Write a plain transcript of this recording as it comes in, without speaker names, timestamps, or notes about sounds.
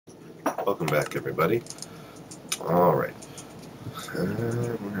Welcome back, everybody. Alright. Where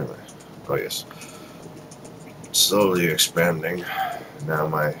am I? Oh, yes. Slowly expanding. Now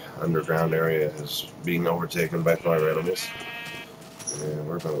my underground area is being overtaken by farm animals. And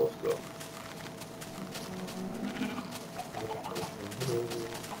where'd my wolf go?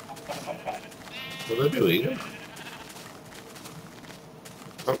 What did I do? Eat him?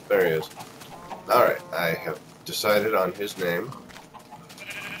 Oh, there he is. Alright, I have decided on his name.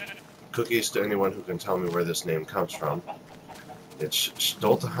 Cookies to anyone who can tell me where this name comes from. It's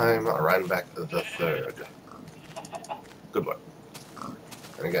Stoltenheim Reinbach the Third. Good one.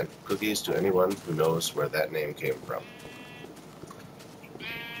 And again, cookies to anyone who knows where that name came from.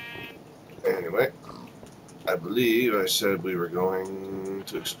 Anyway, I believe I said we were going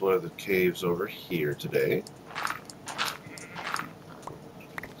to explore the caves over here today.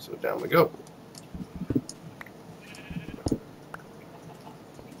 So down we go.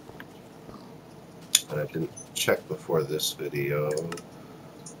 And I didn't check before this video.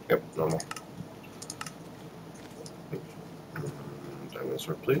 Yep, normal. Diamond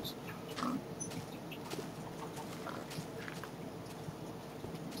sword, please.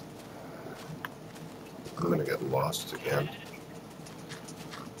 I'm gonna get lost again.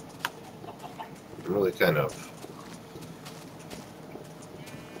 I'm really kind of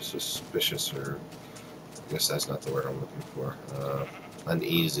suspicious, or I guess that's not the word I'm looking for.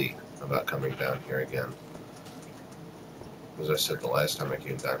 Uneasy about coming down here again. As I said, the last time I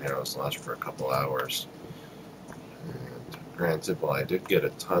came down here, I was lost for a couple hours. And granted, while I did get a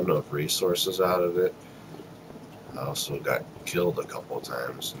ton of resources out of it, I also got killed a couple of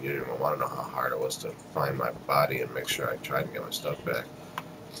times, and you didn't even want to know how hard it was to find my body and make sure I tried to get my stuff back.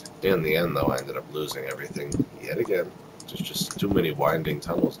 In the end, though, I ended up losing everything yet again. There's just too many winding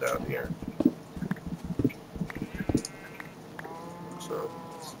tunnels down here. So,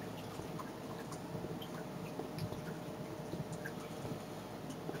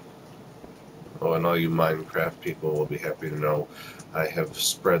 oh, and all you Minecraft people will be happy to know I have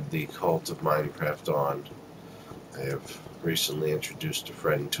spread the cult of Minecraft on. I have recently introduced a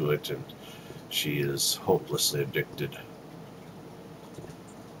friend to it, and she is hopelessly addicted.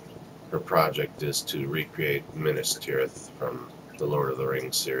 Her project is to recreate Minas Tirith from the Lord of the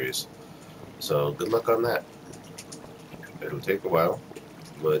Rings series. So good luck on that. It'll take a while,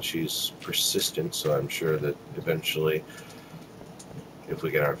 but she's persistent, so I'm sure that eventually, if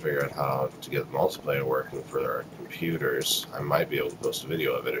we can figure out how to get multiplayer working for our computers, I might be able to post a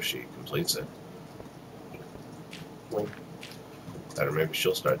video of it if she completes it. Well, or maybe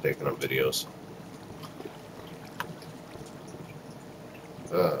she'll start taking up videos.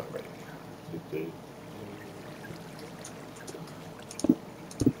 Right.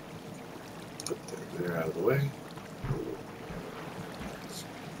 Put that there out of the way.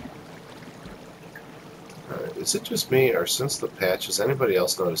 Alright, is it just me, or since the patch, has anybody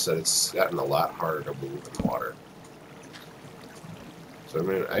else noticed that it's gotten a lot harder to move in water? So, I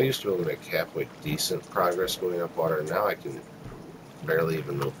mean, I used to be able to make halfway decent progress moving up water, and now I can barely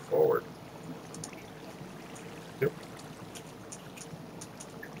even move forward. Yep.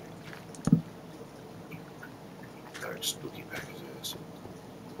 Dark spooky packages.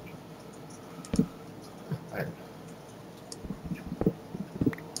 Iron.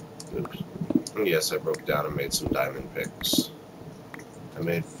 Oops. Yes, I broke down and made some diamond picks. I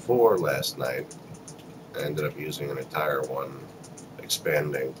made 4 last night. I ended up using an entire one,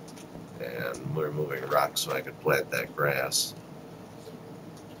 expanding, and we're moving rocks so I could plant that grass.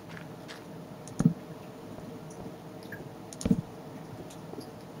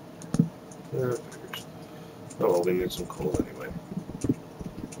 Oh, well, we need some coal anyway.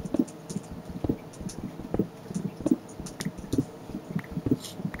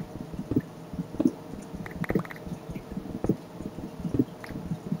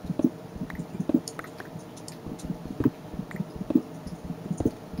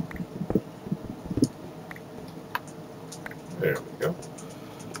 There we go.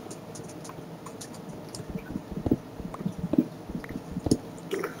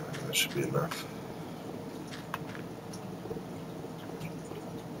 That should be enough.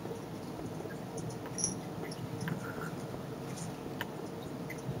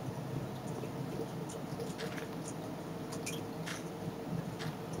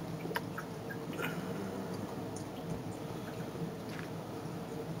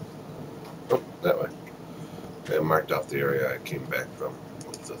 Oh, that way. I marked off the area I came back from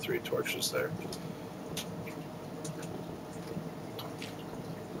with the 3 torches there.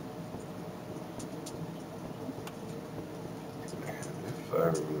 If I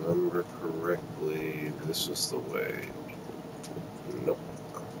remember correctly, this is the way. Nope.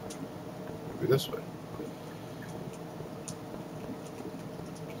 Maybe this way.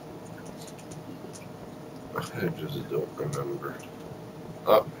 I just don't remember.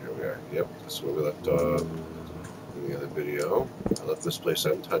 Oh, here we are. Yep, that's where we left off in the other video. I left this place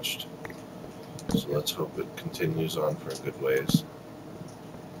untouched. So let's hope it continues on for a good ways.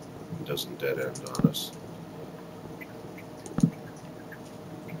 It doesn't dead end on us.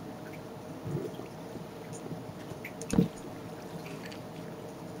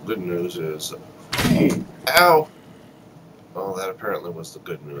 Good news is... Ow! Well, that apparently was the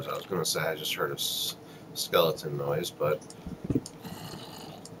good news. I was going to say I just heard a skeleton noise, but...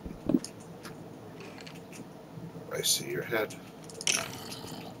 I see your head.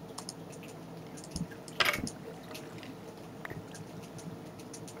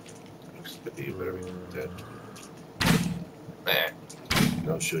 Looks like you better be dead.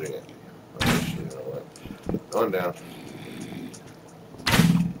 No shooting at me. Oh, actually, you know what? Going down.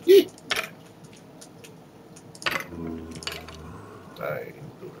 Yeet! Die.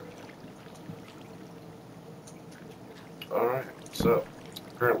 Alright, so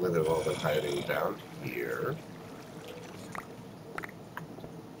apparently they've all been hiding down here.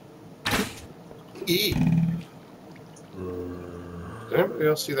 Eat! Did anybody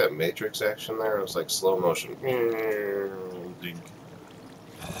else see that Matrix action there? It was like slow motion.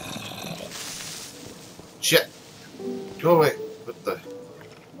 Shit! Go away! What the...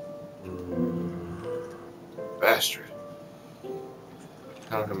 Bastard.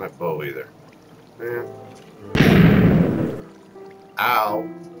 I don't have my bow either. Ow!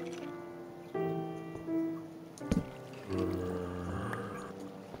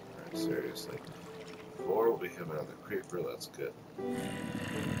 Alright, seriously. 4, we have another creeper, that's good.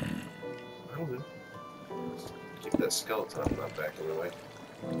 That'll do. Keep that skeleton not back in the way.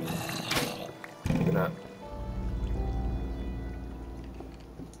 Maybe not.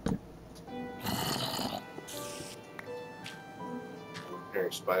 I'm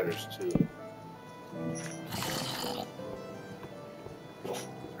hearing spiders too.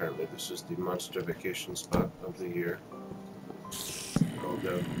 Apparently this is the monster vacation spot of the year. All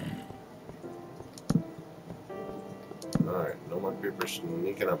done. Alright, no more creepers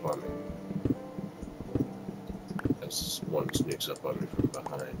sneaking up on me. As one sneaks up on me from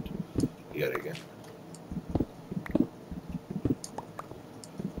behind. Yet again.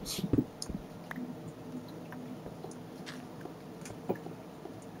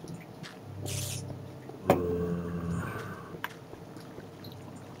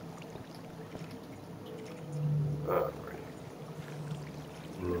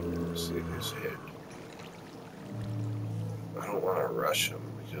 See his head. I don't want to rush him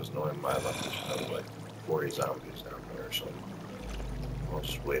because knowing my luck, there's probably like 40 zombies down there or something. All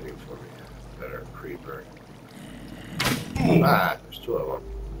just waiting for me. Better creeper. Ah, there's 2 of them.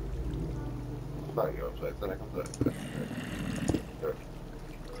 I'm not gonna play. Then I can play.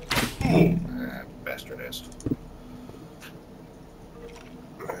 Ah, bastard ass.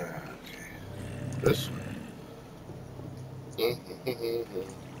 Okay. This way.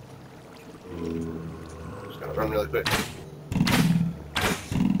 Just gotta run really quick.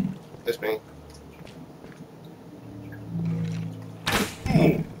 This me.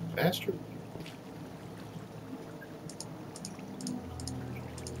 Bastard.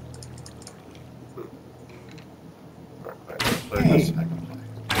 Alright, I can play this. I can play.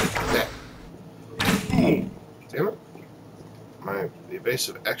 Yeah. Damn it. The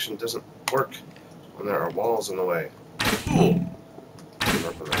evasive action doesn't work when there are walls in the way.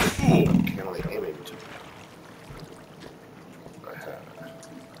 I'm cannily aiming to. I have.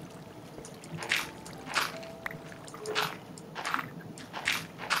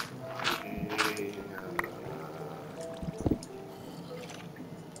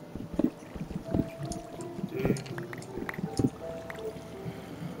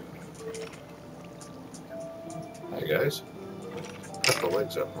 Hi guys. Cut the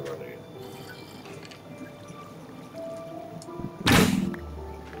legs up from under you.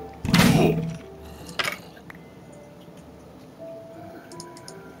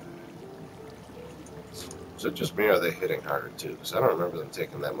 Is it just me or are they hitting harder too? Because I don't remember them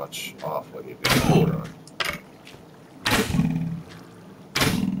taking that much off when you get over on.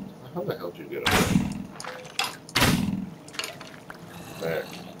 How the hell did you get over? There.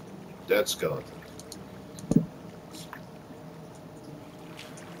 Dead skeleton.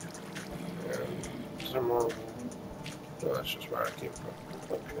 And is there more? Oh, that's just where I came from.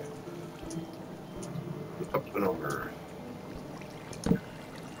 Okay. Up and over.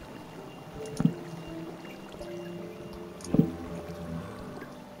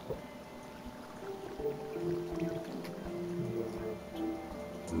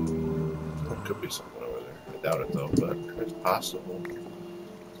 could be something over there. I doubt it though, but it's possible.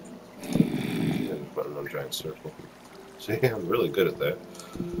 I'm putting on a giant circle. See, I'm really good at that.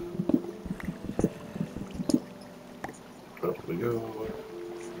 Up we go.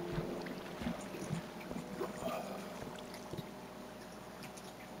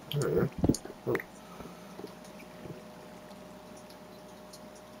 Alright. Oh.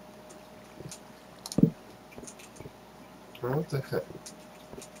 What the heck?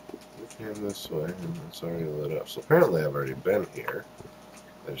 We came this way and it's already lit up. So apparently I've already been here.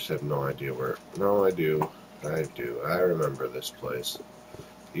 I just have no idea where. No, I do. I do. I remember this place.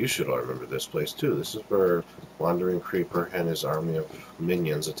 You should all remember this place too. This is where Wandering Creeper and his army of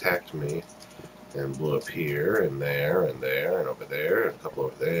minions attacked me and blew up here and there and there and over there and a couple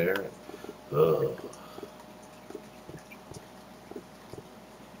over there. And, ugh.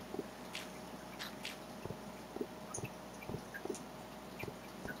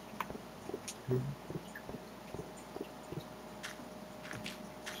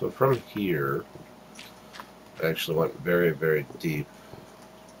 So from here, I actually went very, very deep.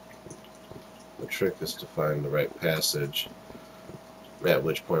 The trick is to find the right passage, at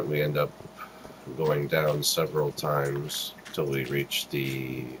which point we end up going down several times till we reach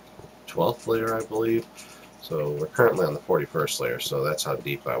the 12th layer, I believe. So we're currently on the 41st layer, so that's how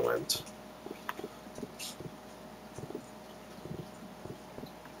deep I went.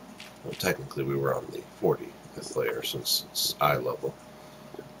 Well, technically we were on the 40th layer since it's eye level.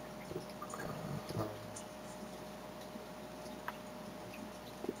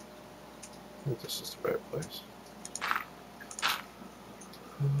 I think this is the right place.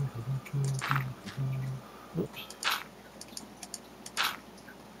 Oops.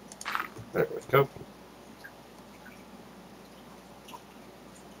 There we go.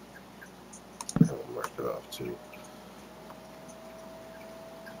 I'll mark it off too.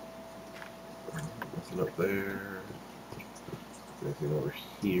 Nothing up there. Anything over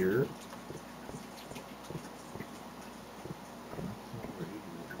here?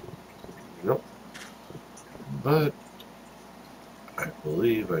 Nope. But I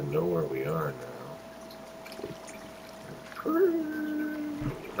believe I know where we are now.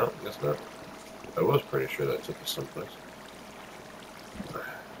 No, guess not. I was pretty sure that took us someplace.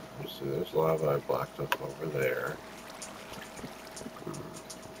 See, there's lava I blocked up over there.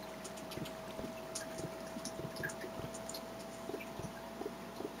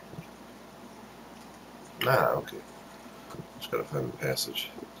 Ah, okay. Just gotta find the passage.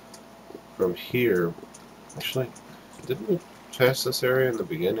 From here, actually, didn't we pass this area in the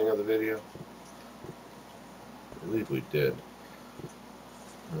beginning of the video? I believe we did.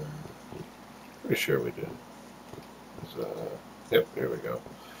 Pretty sure we did. Yep, here we go.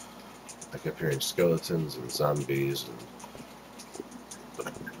 I kept hearing skeletons and zombies and...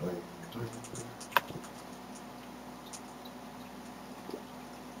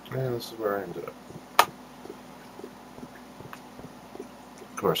 And this is where I ended up.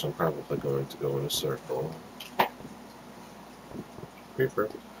 Of course, I'm probably going to go in a circle. Creeper.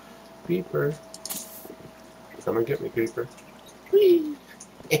 Creeper. Come and get me, Creeper. Whee!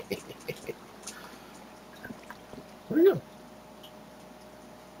 Where'd he go?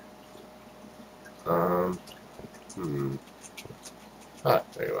 Ah,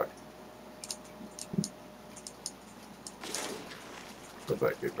 there you are.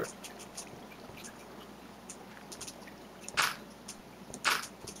 Goodbye, Creeper.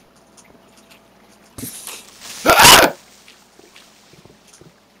 Ah!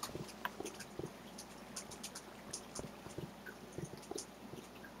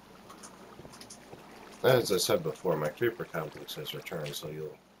 As I said before, my creeper complex has returned, so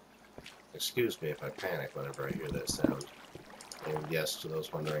you'll excuse me if I panic whenever I hear that sound. And yes, to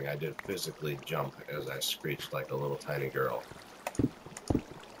those wondering, I did physically jump as I screeched like a little tiny girl.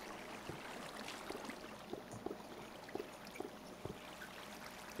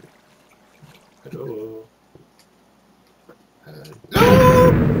 Hello.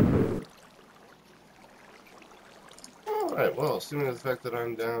 Alright, well, assuming the fact that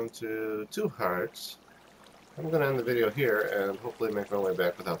I'm down to 2 hearts, I'm going to end the video here and hopefully make my way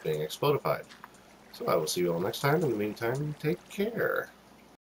back without being explodified. So I will see you all next time. In the meantime, take care.